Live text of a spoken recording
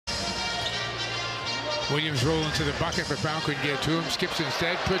Williams rolling to the bucket, but Brown couldn't get to him. Skips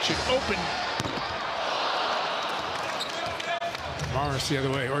instead. Pritchard open. Morris the other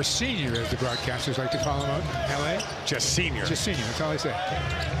way, or Senior, as the broadcasters like to call him out in L.A. Just Senior. Just Senior, that's all I say.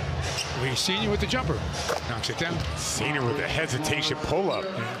 We Senior with the jumper. Knocks it down. Senior with the hesitation pull-up.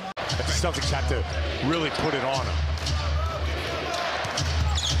 Yeah. The Celtics have to really put it on him.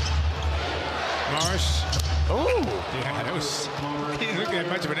 Morris. Oh! Yeah, that was... He didn't look at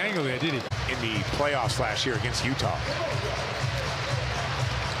much of an angle there, did he? In the playoffs last year against Utah.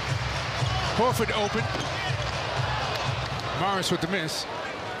 Horford open. Morris with the miss.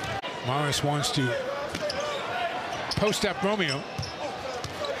 Morris wants to post up Romeo.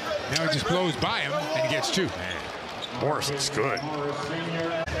 Now he just blows by him and he gets two. Man, Morris is good.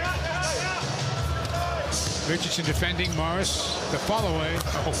 Richardson defending Morris. The follow away.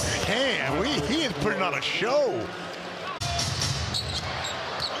 Oh, man, he is putting on a show.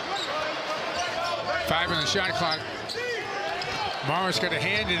 5 on the shot clock. Morris got a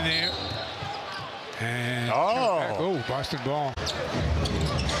hand in there. And oh, Boston ball.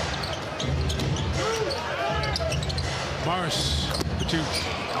 Morris, the two.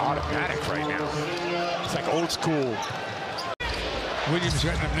 Automatic right now. It's like old school. Williams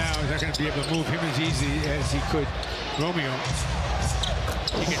getting him now. He's not going to be able to move him as easy as he could Romeo.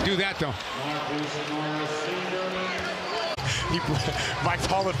 He can do that, though. Mike's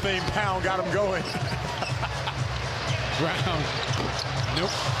Hall of Fame pound got him going. Brown.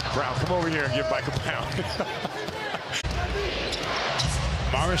 Nope. Brown, come over here and give Mike a pound.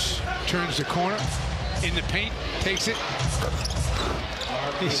 Morris turns the corner. In the paint. Takes it.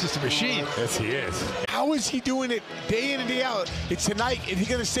 He's just a machine. Yes, he is. How is he doing it day in and day out? It's tonight. Is he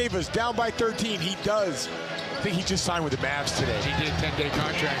going to save us? Down by 13. He does. I think he just signed with the Mavs today. He did 10-day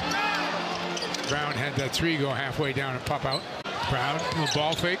contract. Brown had that three go halfway down and pop out. Brown, little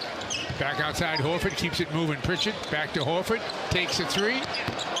ball fake. Back outside Horford, keeps it moving. Pritchard, back to Horford, takes a three.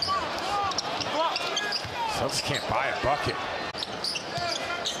 Celtics can't buy a bucket.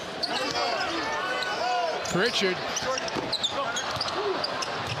 Pritchard.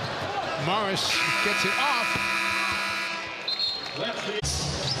 Morris gets it off.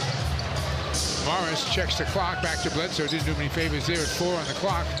 Morris checks the clock, back to Bledsoe. Didn't do him any favors there at 4 on the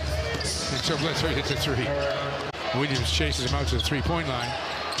clock. And so Bledsoe hits a three. Williams chases him out to the three-point line.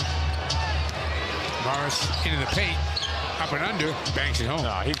 Morris into the paint, up and under, banks it home.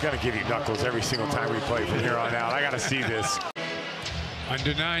 No, he's got to give you knuckles every single time we play from here on out. I got to see this.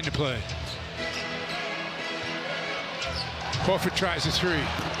 Under 9 to play. Horford tries a three.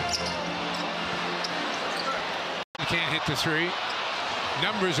 He can't hit the three.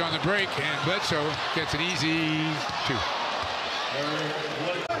 Numbers on the break, and Bledsoe gets an easy two.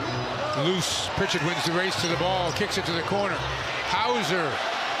 Loose. Pritchard wins the race to the ball, kicks it to the corner. Hauser.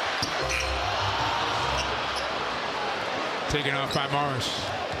 Taken off by Morris.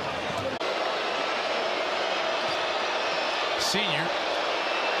 Senior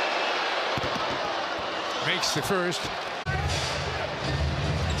makes the first.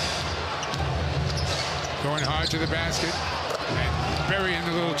 Going hard to the basket. And burying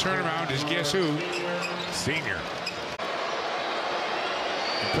the little turnaround is guess who? Senior.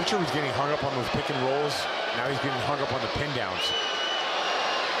 And Pritchard was getting hung up on those pick and rolls. Now he's getting hung up on the pin downs.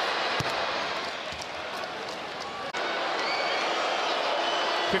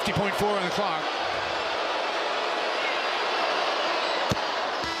 .4 on the clock.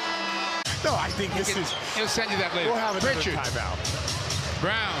 No, I think this is... He'll send you that later. We'll have another Pritchard. Timeout.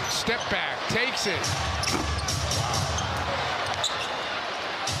 Brown, step back, takes it. Wow.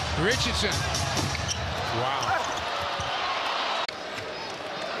 Richardson. Wow.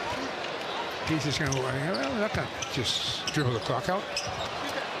 He's just going to... Well, not going to just dribble the clock out.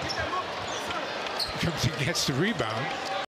 Comes and gets the rebound.